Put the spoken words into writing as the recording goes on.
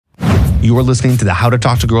You are listening to the How to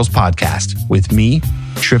Talk to Girls podcast with me,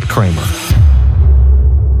 Trip Kramer.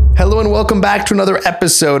 Hello and welcome back to another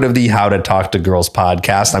episode of the How to Talk to Girls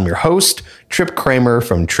podcast. I'm your host, Trip Kramer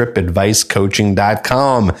from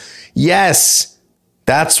tripadvicecoaching.com. Yes,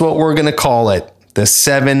 that's what we're going to call it, the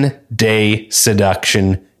 7-Day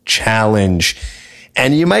Seduction Challenge.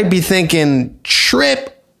 And you might be thinking,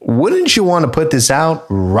 Trip, wouldn't you want to put this out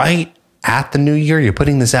right at the new year? You're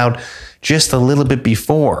putting this out just a little bit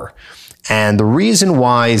before. And the reason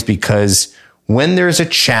why is because when there's a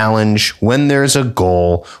challenge, when there's a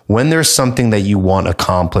goal, when there's something that you want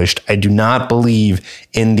accomplished, I do not believe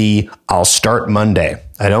in the I'll start Monday.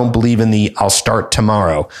 I don't believe in the I'll start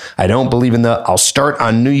tomorrow. I don't believe in the I'll start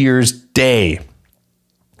on New Year's Day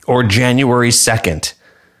or January 2nd.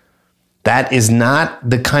 That is not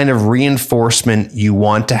the kind of reinforcement you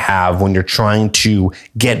want to have when you're trying to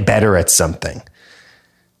get better at something.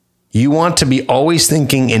 You want to be always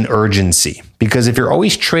thinking in urgency, because if you're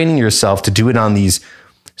always training yourself to do it on these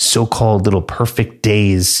so-called little perfect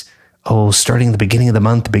days, starting the beginning of the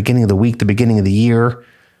month, the beginning of the week, the beginning of the year,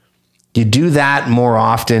 you do that more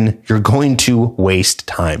often, you're going to waste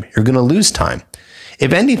time. You're going to lose time.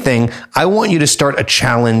 If anything, I want you to start a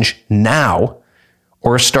challenge now,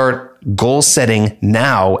 or start goal setting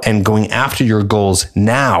now and going after your goals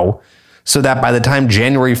now, so that by the time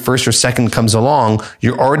January 1st or 2nd comes along,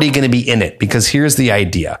 you're already going to be in it. Because here's the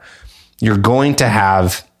idea. You're going to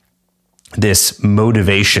have this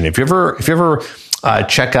motivation. If you ever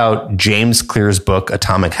check out James Clear's book,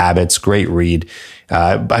 Atomic Habits, great read.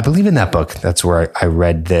 I believe in that book. That's where I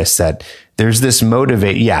read this, that there's this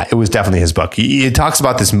Yeah, it was definitely his book. He talks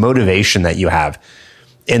about this motivation that you have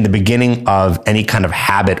in the beginning of any kind of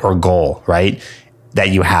habit or goal, right?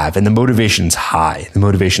 That you have. And the motivation's high.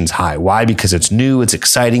 Why? Because it's new, it's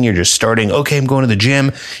exciting. You're just starting. Okay, I'm going to the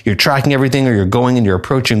gym. You're tracking everything, or you're going and you're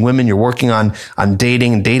approaching women. You're working on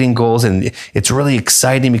dating and dating goals. And it's really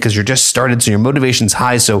exciting because you're just started. So your motivation's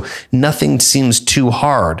high. So nothing seems too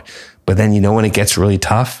hard. But then, when it gets really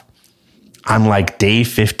tough, I'm like day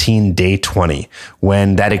 15, day 20,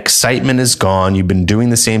 when that excitement is gone. You've been doing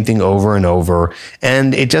the same thing over and over,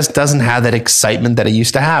 and it just doesn't have that excitement that it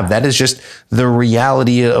used to have. That is just the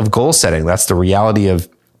reality of goal setting. That's the reality of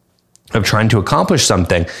trying to accomplish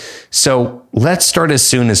something. So let's start as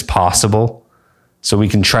soon as possible so we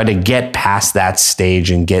can try to get past that stage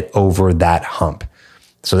and get over that hump.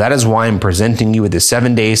 So that is why I'm presenting you with the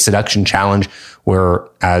 7-Day Seduction Challenge, where,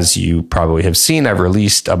 as you probably have seen, I've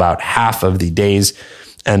released about half of the days.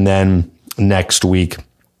 And then next week,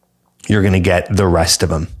 you're going to get the rest of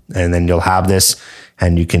them. And then you'll have this,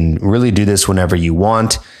 and you can really do this whenever you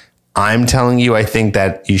want. I'm telling you, I think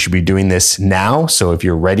that you should be doing this now. So if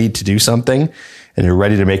you're ready to do something and you're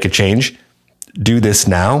ready to make a change, do this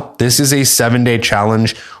now. This is a 7-day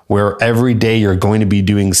challenge where every day you're going to be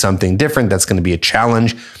doing something different. That's going to be a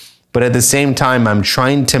challenge. But at the same time, I'm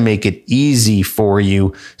trying to make it easy for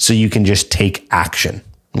you so you can just take action.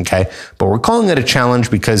 Okay. But we're calling it a challenge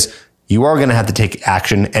because you are going to have to take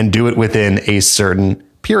action and do it within a certain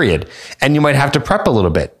period. And you might have to prep a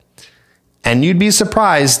little bit. And you'd be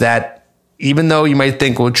surprised that even though you might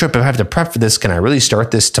think, well, Trip, if I have to prep for this, can I really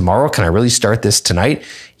start this tomorrow? Can I really start this tonight?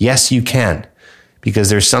 Yes, you can. Because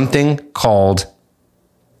there's something called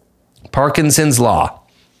Parkinson's Law.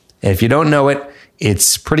 And if you don't know it,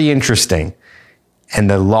 it's pretty interesting. And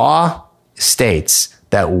the law states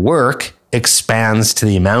that work expands to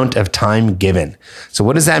the amount of time given. So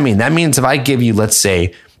what does that mean? That means if I give you, let's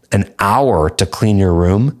say, an hour to clean your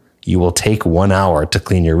room, you will take 1 hour to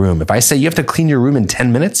clean your room. If I say you have to clean your room in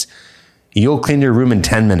 10 minutes, you'll clean your room in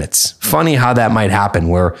 10 minutes. Funny how that might happen,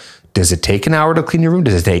 where does it take an hour to clean your room?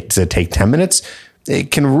 Does it take 10 minutes?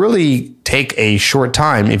 It can really take a short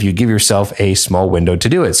time if you give yourself a small window to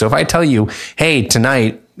do it. So if I tell you, hey,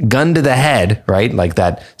 tonight, gun to the head, right? Like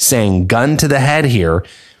that saying, gun to the head here.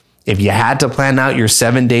 If you had to plan out your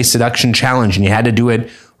 7-day seduction challenge and you had to do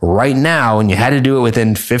it right now and you had to do it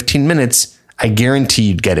within 15 minutes, I guarantee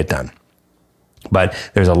you'd get it done. But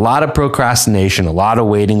there's a lot of procrastination, a lot of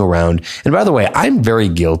waiting around. And by the way, I'm very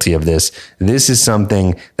guilty of this. This is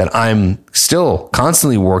something that I'm still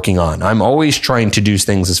constantly working on. I'm always trying to do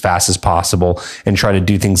things as fast as possible and try to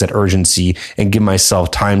do things at urgency and give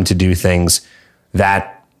myself time to do things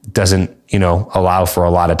that doesn't, allow for a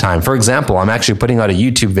lot of time. For example, I'm actually putting out a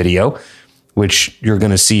YouTube video, which you're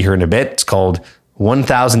going to see here in a bit. It's called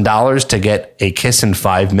 $1,000 to get a kiss in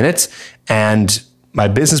 5 minutes. And my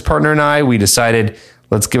business partner and I, we decided,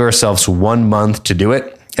 let's give ourselves 1 month to do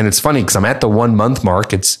it. And it's funny because I'm at the 1 month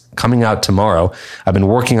mark. It's coming out tomorrow. I've been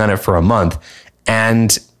working on it for a month.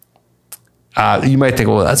 And You might think,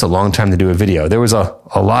 well, that's a long time to do a video. There was a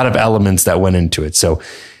lot of elements that went into it. So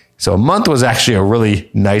a month was actually a really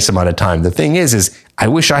nice amount of time. The thing is I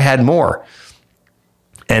wish I had more.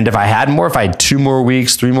 And if I had more, if I had 2 more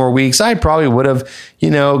weeks, 3 more weeks, I probably would have,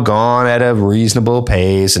 gone at a reasonable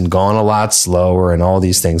pace and gone a lot slower and all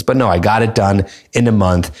these things. But no, I got it done in a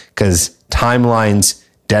month because timelines,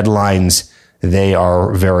 deadlines, they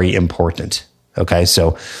are very important. Okay.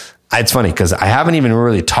 So it's funny because I haven't even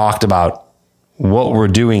really talked about what we're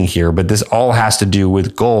doing here, but this all has to do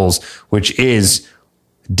with goals, which is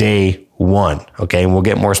day 1. Okay. And we'll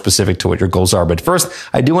get more specific to what your goals are. But first,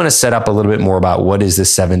 I do want to set up a little bit more about what is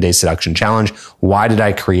this 7-day seduction challenge? Why did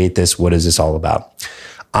I create this? What is this all about?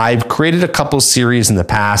 I've created a couple series in the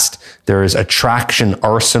past. There's Attraction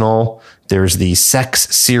Arsenal. There's the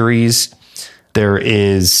Sex series. There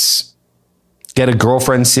is Get a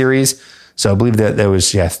Girlfriend series. So I believe that there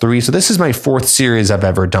was 3. So this is my 4th series I've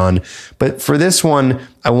ever done. But for this one,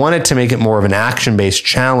 I wanted to make it more of an action-based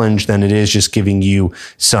challenge than it is just giving you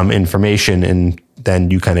some information and then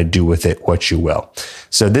you kind of do with it what you will.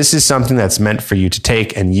 So this is something that's meant for you to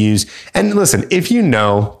take and use. And listen, if you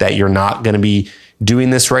know that you're not going to be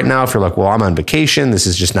doing this right now, if you're like, well, I'm on vacation, this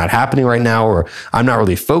is just not happening right now, or I'm not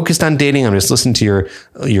really focused on dating, I'm just listening to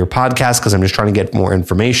your podcast because I'm just trying to get more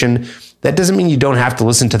information. That doesn't mean you don't have to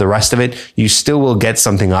listen to the rest of it. You still will get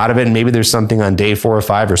something out of it. And maybe there's something on day 4 or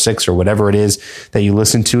 5 or 6 or whatever it is that you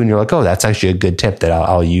listen to and you're like, oh, that's actually a good tip that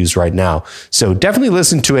I'll use right now. So definitely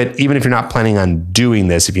listen to it, even if you're not planning on doing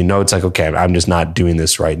this. If you know it's like, okay, I'm just not doing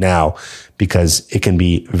this right now, because it can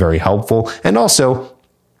be very helpful. And also,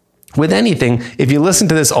 with anything, if you listen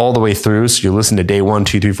to this all the way through, so you listen to day 1,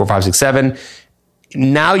 2, 3, 4, 5, 6, 7,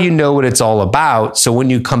 now you know what it's all about. So when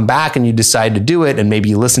you come back and you decide to do it and maybe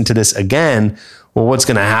you listen to this again, well, what's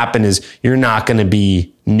going to happen is you're not going to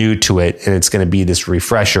be new to it and it's going to be this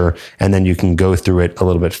refresher, and then you can go through it a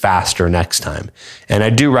little bit faster next time. And I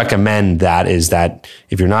do recommend that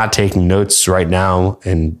if you're not taking notes right now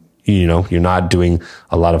and you're not doing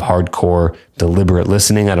a lot of hardcore deliberate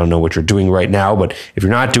listening. I don't know what you're doing right now, but if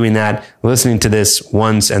you're not doing that, listening to this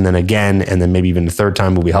once and then again, and then maybe even the third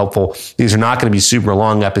time will be helpful. These are not going to be super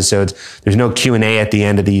long episodes. There's no Q&A at the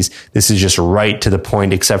end of these. This is just right to the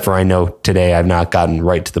point, except for I know today I've not gotten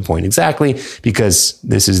right to the point exactly because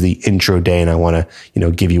this is the intro day and I want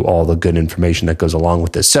to, give you all the good information that goes along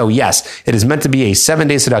with this. So yes, it is meant to be a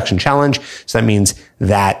 7-day seduction challenge. So that means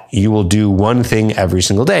that you will do one thing every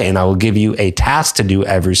single day, and I will give you a task to do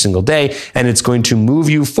every single day. And it's going to move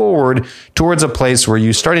you forward towards a place where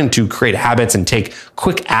you're starting to create habits and take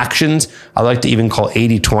quick actions. I like to even call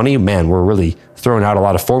 80-20. Man, we're really throwing out a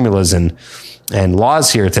lot of formulas and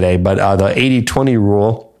laws here today. But the 80-20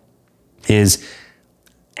 rule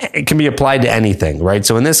it can be applied to anything, right?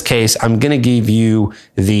 So in this case, I'm going to give you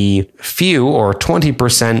the few or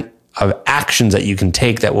 20% of actions that you can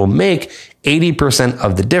take that will make 80%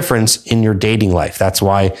 of the difference in your dating life. That's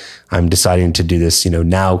why I'm deciding to do this,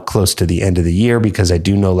 now close to the end of the year, because I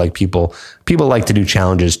do know like people like to do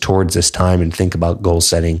challenges towards this time and think about goal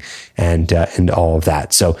setting and all of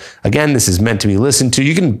that. So again, this is meant to be listened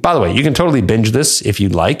to. By the way, you can totally binge this if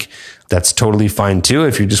you'd like. That's totally fine too.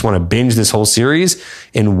 If you just want to binge this whole series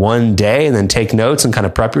in one day and then take notes and kind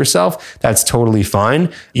of prep yourself, that's totally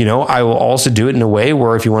fine. I will also do it in a way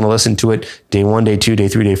where if you want to listen to it day 1, day 2, day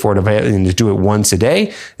 3, day 4, and just do it once a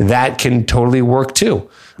day, that can totally work too.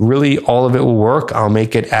 Really, all of it will work. I'll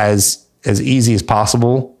make it as easy as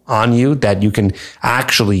possible on you that you can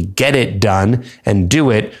actually get it done and do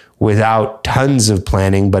it without tons of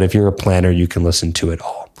planning. But if you're a planner, you can listen to it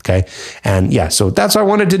all. Okay. And so that's why I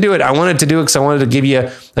wanted to do it. I wanted to do it because I wanted to give you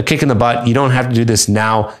a kick in the butt. You don't have to do this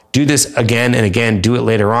now. Do this again and again. Do it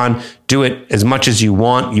later on. Do it as much as you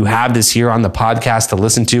want. You have this here on the podcast to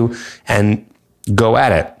listen to and go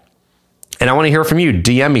at it. And I want to hear from you.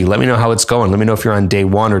 DM me. Let me know how it's going. Let me know if you're on day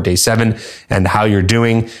 1 or day 7 and how you're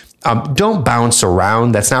doing. Don't bounce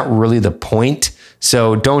around. That's not really the point.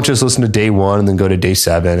 So don't just listen to day 1 and then go to day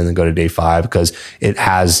 7 and then go to day 5 because it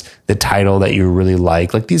has the title that you really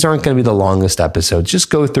like. Like these aren't going to be the longest episodes.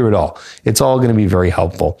 Just go through it all. It's all going to be very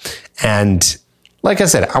helpful. And like I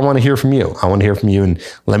said, I want to hear from you. I want to hear from you and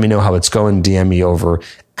let me know how it's going. DM me over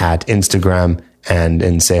at Instagram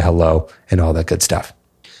and say hello and all that good stuff.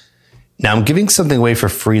 Now, I'm giving something away for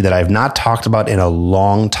free that I've not talked about in a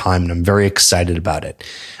long time, and I'm very excited about it.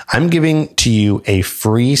 I'm giving to you a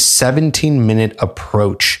free 17-minute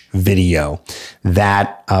approach video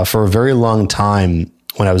that for a very long time,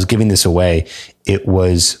 when I was giving this away, it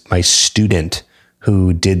was my student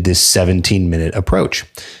who did this 17-minute approach.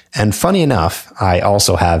 And funny enough, I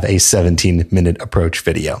also have a 17-minute approach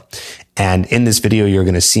video. And in this video, you're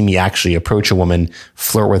going to see me actually approach a woman,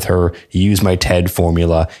 flirt with her, use my TED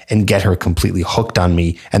formula, and get her completely hooked on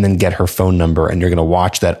me, and then get her phone number. And you're going to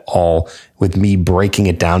watch that all with me breaking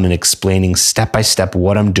it down and explaining step by step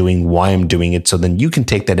what I'm doing, why I'm doing it. So then you can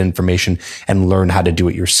take that information and learn how to do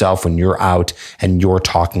it yourself when you're out and you're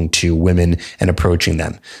talking to women and approaching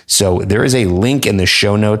them. So there is a link in the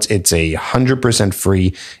show notes. It's 100%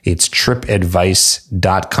 free. It's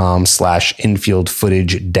tripadvice.com/infield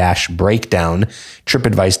footage breakdown,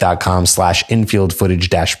 tripadvice.com/infield footage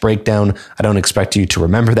breakdown. I don't expect you to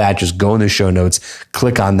remember that. Just go in the show notes,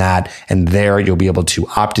 click on that, and there you'll be able to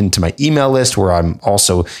opt into my email list where I'm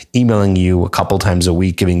also emailing you a couple times a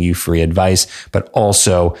week, giving you free advice, but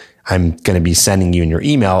also I'm going to be sending you in your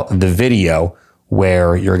email the video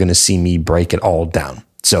where you're going to see me break it all down.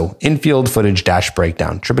 So infield footage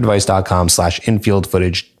breakdown, tripadvice.com/infield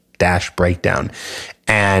footage breakdown.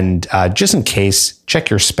 And just in case,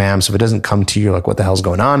 check your spam. So if it doesn't come to you, you're like, what the hell's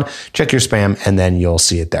going on? Check your spam and then you'll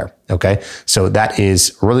see it there. Okay. So that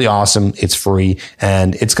is really awesome. It's free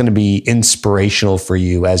and it's going to be inspirational for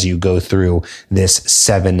you as you go through this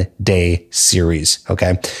 7-day series.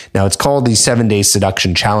 Okay. Now it's called the 7-Day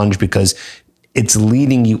Seduction Challenge because it's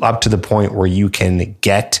leading you up to the point where you can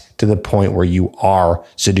get to the point where you are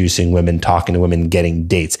seducing women, talking to women, getting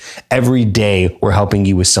dates. Every day, we're helping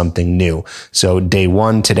you with something new. So day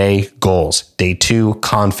 1 today, goals. Day 2,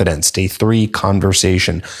 confidence. Day 3,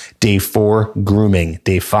 conversation. Day 4, grooming.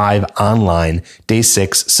 Day 5, online. Day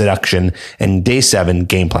 6, seduction. And day 7,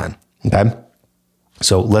 game plan. Okay.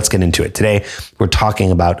 So let's get into it. Today, we're talking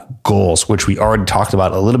about goals, which we already talked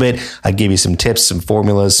about a little bit. I gave you some tips, some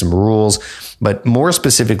formulas, some rules, but more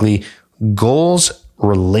specifically, goals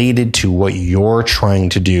related to what you're trying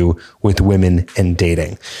to do with women and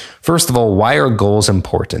dating. First of all, why are goals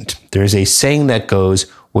important? There's a saying that goes,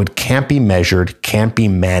 what can't be measured can't be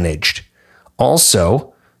managed.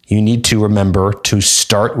 Also, you need to remember to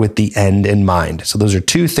start with the end in mind. So those are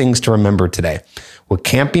two things to remember today. What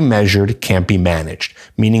can't be measured can't be managed.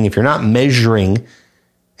 Meaning if you're not measuring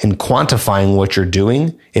and quantifying what you're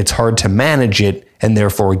doing, it's hard to manage it and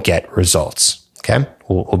therefore get results. Okay.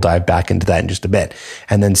 We'll dive back into that in just a bit.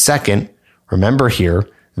 And then second, remember here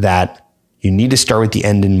that you need to start with the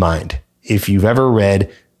end in mind. If you've ever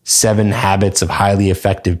read 7 Habits of Highly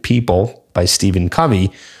Effective People by Stephen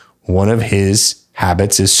Covey, one of his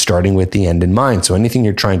habits is starting with the end in mind. So anything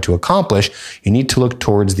you're trying to accomplish, you need to look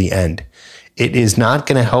towards the end. It is not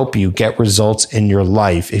going to help you get results in your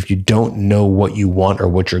life if you don't know what you want or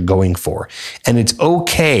what you're going for. And it's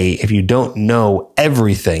okay if you don't know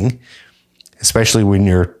everything, especially when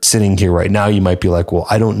you're sitting here right now. You might be like, well,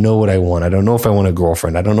 I don't know what I want. I don't know if I want a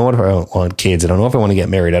girlfriend. I don't know if I want kids. I don't know if I want to get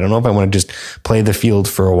married. I don't know if I want to just play the field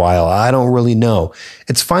for a while. I don't really know.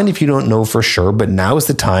 It's fine if you don't know for sure, but now is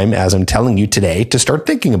the time, as I'm telling you today, to start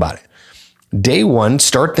thinking about it. Day 1,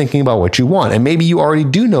 start thinking about what you want. And maybe you already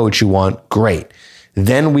do know what you want. Great.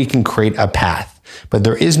 Then we can create a path. But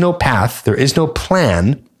there is no path. There is no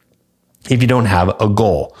plan if you don't have a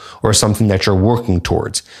goal or something that you're working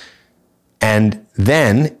towards. And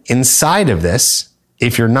then inside of this,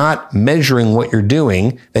 if you're not measuring what you're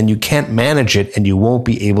doing, then you can't manage it and you won't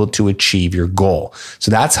be able to achieve your goal. So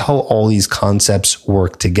that's how all these concepts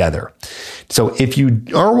work together. So if you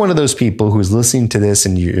are one of those people who's listening to this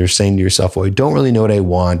and you're saying to yourself, well, I don't really know what I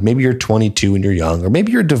want. Maybe you're 22 and you're young, or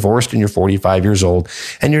maybe you're divorced and you're 45 years old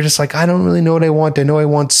and you're just like, I don't really know what I want. I know I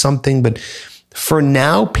want something, but for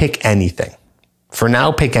now, pick anything. For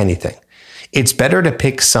now, pick anything. It's better to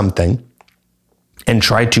pick something and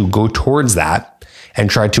try to go towards that and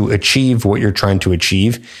try to achieve what you're trying to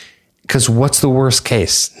achieve. Because what's the worst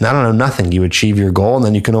case? I don't know, nothing. You achieve your goal and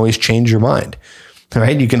then you can always change your mind,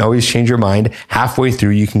 right? You can always change your mind. Halfway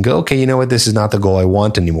through, you can go, okay, you know what? This is not the goal I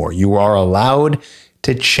want anymore. You are allowed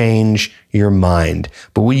to change your mind.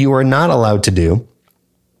 But what you are not allowed to do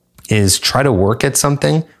is try to work at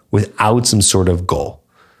something without some sort of goal.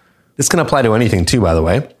 This can apply to anything too, by the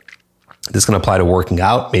way. This can apply to working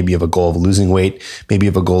out. Maybe you have a goal of losing weight. Maybe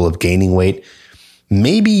you have a goal of gaining weight.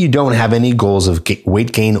 Maybe you don't have any goals of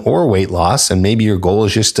weight gain or weight loss, and maybe your goal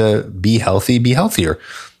is just to be healthy, be healthier.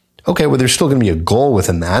 Okay, well, there's still going to be a goal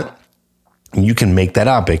within that. You can make that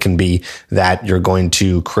up. It can be that you're going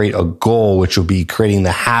to create a goal, which will be creating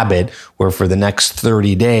the habit where for the next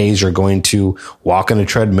 30 days, you're going to walk on a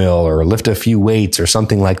treadmill or lift a few weights or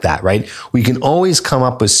something like that, right? We can always come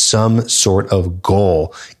up with some sort of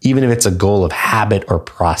goal, even if it's a goal of habit or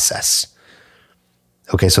process.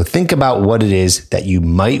 Okay, so think about what it is that you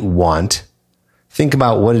might want. Think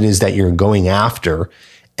about what it is that you're going after,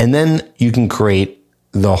 and then you can create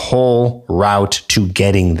the whole route to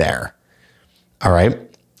getting there. All right.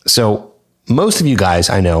 So most of you guys,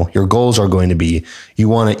 I know your goals are going to be, you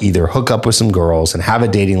want to either hook up with some girls and have a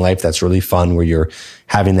dating life that's really fun where you're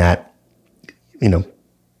having that,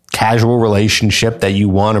 casual relationship that you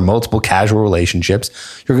want, or multiple casual relationships.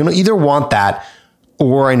 You're going to either want that,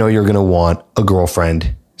 or I know you're going to want a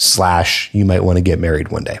girlfriend / you might want to get married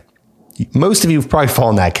one day. Most of you probably fall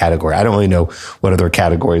in that category. I don't really know what other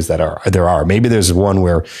categories there are. Maybe there's one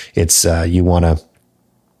where it's you want to,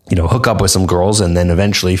 hook up with some girls and then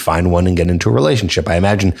eventually find one and get into a relationship. I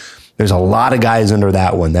imagine there's a lot of guys under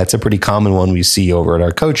that one. That's a pretty common one we see over at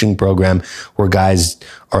our coaching program, where guys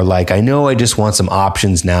are like, I know I just want some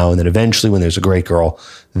options now. And then eventually when there's a great girl,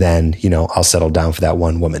 then, I'll settle down for that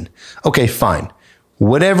one woman. Okay, fine.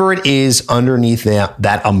 Whatever it is underneath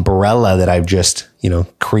that umbrella that I've just,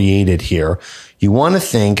 created here, you want to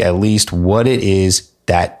think at least what it is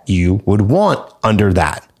that you would want under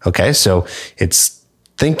that. Okay. So it's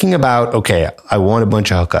thinking about, okay, I want a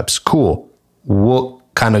bunch of hookups. Cool. What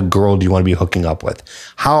kind of girl do you want to be hooking up with?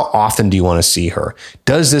 How often do you want to see her?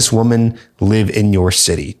 Does this woman live in your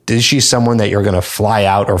city? Is she someone that you're going to fly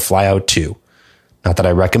out or fly out to? Not that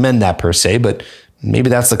I recommend that per se, but maybe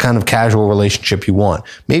that's the kind of casual relationship you want.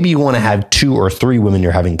 Maybe you want to have 2 or 3 women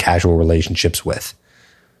you're having casual relationships with.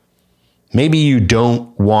 Maybe you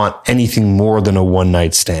don't want anything more than a one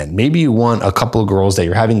night stand. Maybe you want a couple of girls that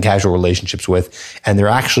you're having casual relationships with, and they're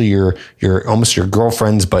actually your almost your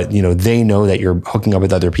girlfriends, but they know that you're hooking up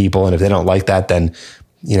with other people. And if they don't like that, then,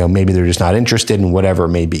 maybe they're just not interested in whatever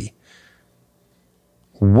it may be.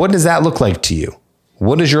 What does that look like to you?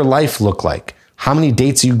 What does your life look like? How many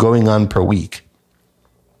dates are you going on per week?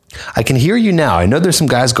 I can hear you now. I know there's some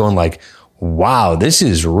guys going like, wow, this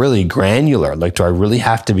is really granular. Like, do I really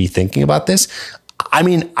have to be thinking about this? I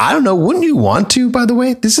mean, I don't know. Wouldn't you want to, by the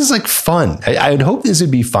way? This is like fun. I'd hope this would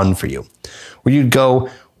be fun for you, where you'd go,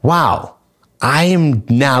 wow, I am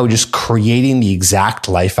now just creating the exact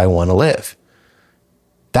life I want to live.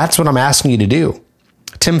 That's what I'm asking you to do.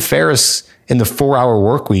 Tim Ferriss in the 4-Hour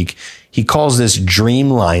Workweek, he calls this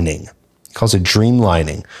dreamlining. He calls it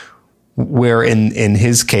dreamlining, where in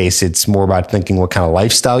his case, it's more about thinking what kind of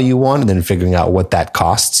lifestyle you want and then figuring out what that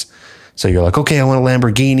costs. So you're like, okay, I want a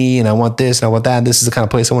Lamborghini and I want this and I want that. And this is the kind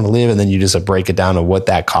of place I want to live. And then you just break it down to what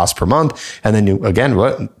that costs per month. And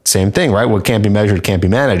then same thing, right? What can't be measured can't be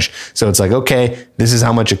managed. So it's like, okay, this is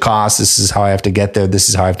how much it costs. This is how I have to get there. This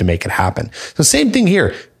is how I have to make it happen. So same thing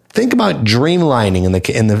here. Think about dreamlining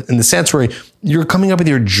in the sense where you're coming up with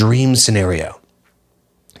your dream scenario.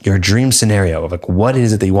 Your dream scenario of like, what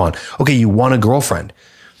is it that you want? Okay, you want a girlfriend,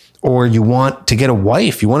 or you want to get a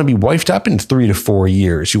wife. You want to be wifed up in 3 to 4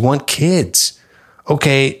 years. You want kids.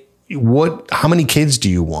 Okay, how many kids do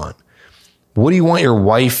you want? What do you want your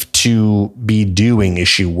wife to be doing? Is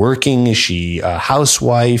she working? Is she a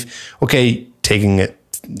housewife? Okay, taking a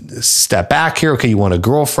step back here. Okay, you want a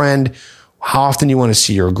girlfriend. How often do you want to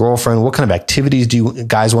see your girlfriend? What kind of activities do you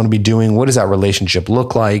guys want to be doing? What does that relationship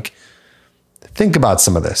look like? Think about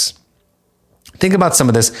some of this.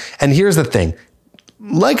 And here's the thing.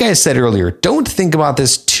 Like I said earlier, don't think about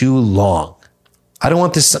this too long. I don't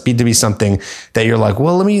want this to be something that you're like,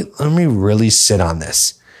 well, let me really sit on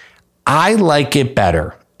this. I like it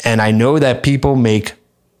better. And I know that people make,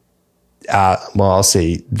 I'll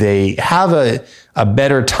say they have a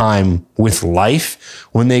better time with life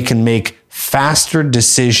when they can make faster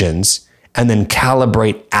decisions and then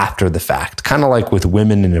calibrate after the fact. Kind of like with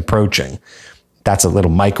women in approaching. That's a little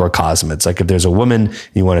microcosm. It's like if there's a woman,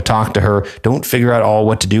 you want to talk to her, don't figure out all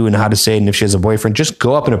what to do and how to say it. And if she has a boyfriend, just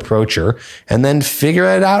go up and approach her and then figure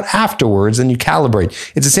it out afterwards. And you calibrate.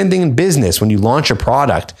 It's the same thing in business. When you launch a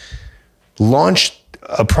product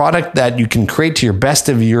that you can create to your best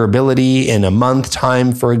of your ability in a month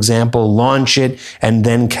time, for example, launch it and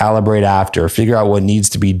then calibrate after, figure out what needs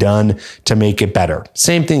to be done to make it better.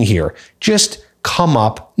 Same thing here. Just come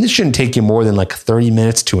up. This shouldn't take you more than like 30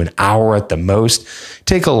 minutes to an hour at the most.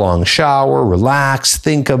 Take a long shower, relax,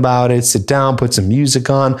 think about it, sit down, put some music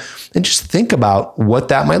on, and just think about what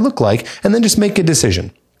that might look like, and then just make a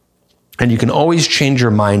decision. And you can always change your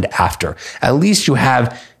mind after. At least you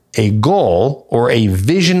have a goal or a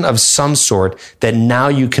vision of some sort that now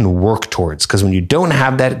you can work towards. Because when you don't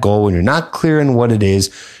have that goal, when you're not clear in what it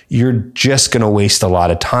is, you're just going to waste a lot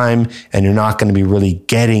of time and you're not going to be really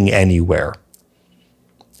getting anywhere.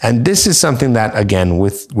 And this is something that, again,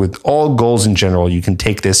 with all goals in general, you can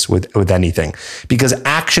take this with anything, because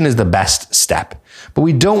action is the best step. But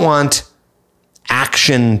we don't want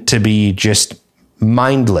action to be just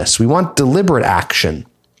mindless. We want deliberate action.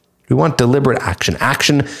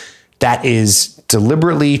 Action that is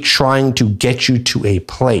deliberately trying to get you to a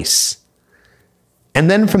place. And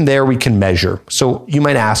then from there, we can measure. So you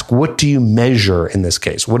might ask, what do you measure in this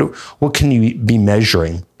case? What can you be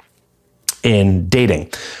measuring in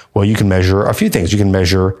dating? Well, you can measure a few things. You can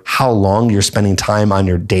measure how long you're spending time on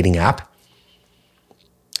your dating app.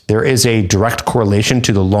 There is a direct correlation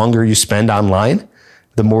to the longer you spend online,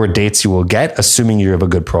 the more dates you will get, assuming you have a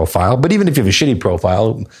good profile. But even if you have a shitty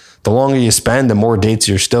profile, the longer you spend, the more dates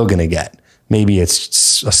you're still going to get. Maybe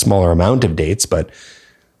it's a smaller amount of dates, but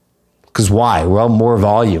because why? Well, more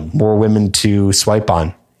volume, more women to swipe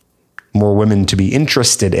on, more women to be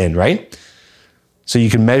interested in, right? So you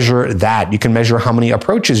can measure that. You can measure how many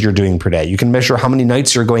approaches you're doing per day. You can measure how many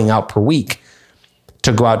nights you're going out per week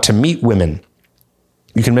to go out to meet women.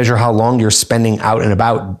 You can measure how long you're spending out and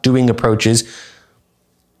about doing approaches.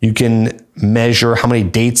 You can measure how many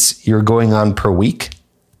dates you're going on per week.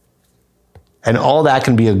 And all that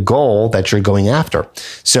can be a goal that you're going after.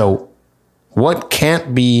 So what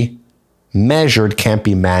can't be measured can't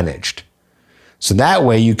be managed. So that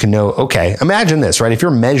way you can know, okay, imagine this, right? If you're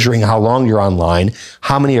measuring how long you're online,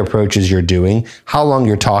 how many approaches you're doing, how long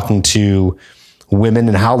you're talking to women,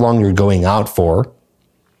 and how long you're going out for,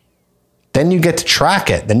 then you get to track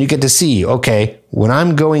it. Then you get to see, okay, when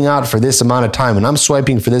I'm going out for this amount of time, when I'm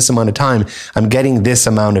swiping for this amount of time, I'm getting this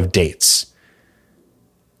amount of dates.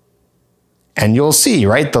 And you'll see,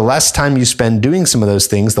 right? The less time you spend doing some of those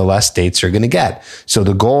things, the less dates you're going to get. So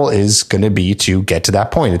the goal is going to be to get to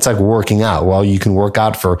that point. It's like working out. Well, you can work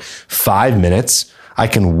out for 5 minutes. I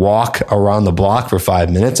can walk around the block for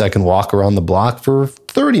 5 minutes. I can walk around the block for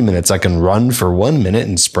 30 minutes. I can run for 1 minute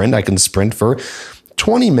and sprint. I can sprint for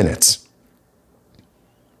 20 minutes.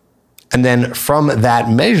 And then from that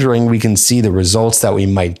measuring, we can see the results that we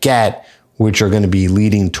might get, which are going to be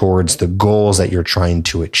leading towards the goals that you're trying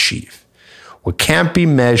to achieve. What can't be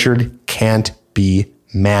measured can't be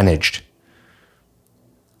managed.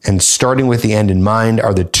 And starting with the end in mind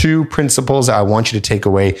are the two principles I want you to take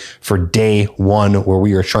away for day one, where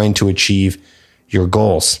we are trying to achieve your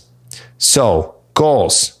goals. So,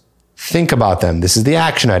 goals, think about them. This is the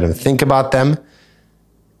action item. Think about them.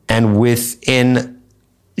 And within,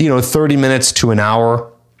 30 minutes to an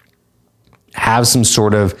hour, have some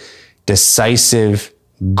sort of decisive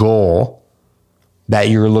goal that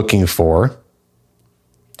you're looking for.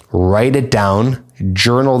 Write it down,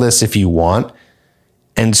 journal this if you want,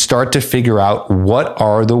 and start to figure out what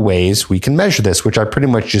are the ways we can measure this, which I pretty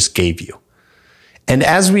much just gave you. And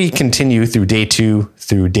as we continue through day 2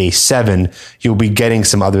 through day 7, you'll be getting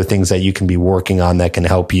some other things that you can be working on that can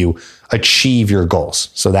help you achieve your goals.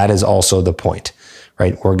 So that is also the point,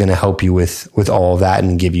 right? We're going to help you with all of that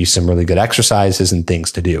and give you some really good exercises and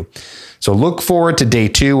things to do. So look forward to day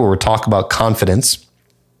 2, where we'll talk about confidence,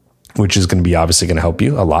 which is going to be obviously going to help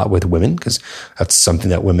you a lot with women, because that's something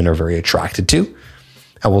that women are very attracted to.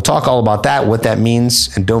 And we'll talk all about that, what that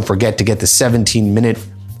means. And don't forget to get the 17-minute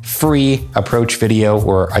free approach video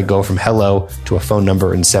where I go from hello to a phone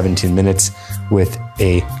number in 17 minutes with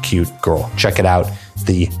a cute girl. Check it out.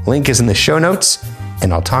 The link is in the show notes,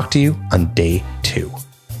 and I'll talk to you on day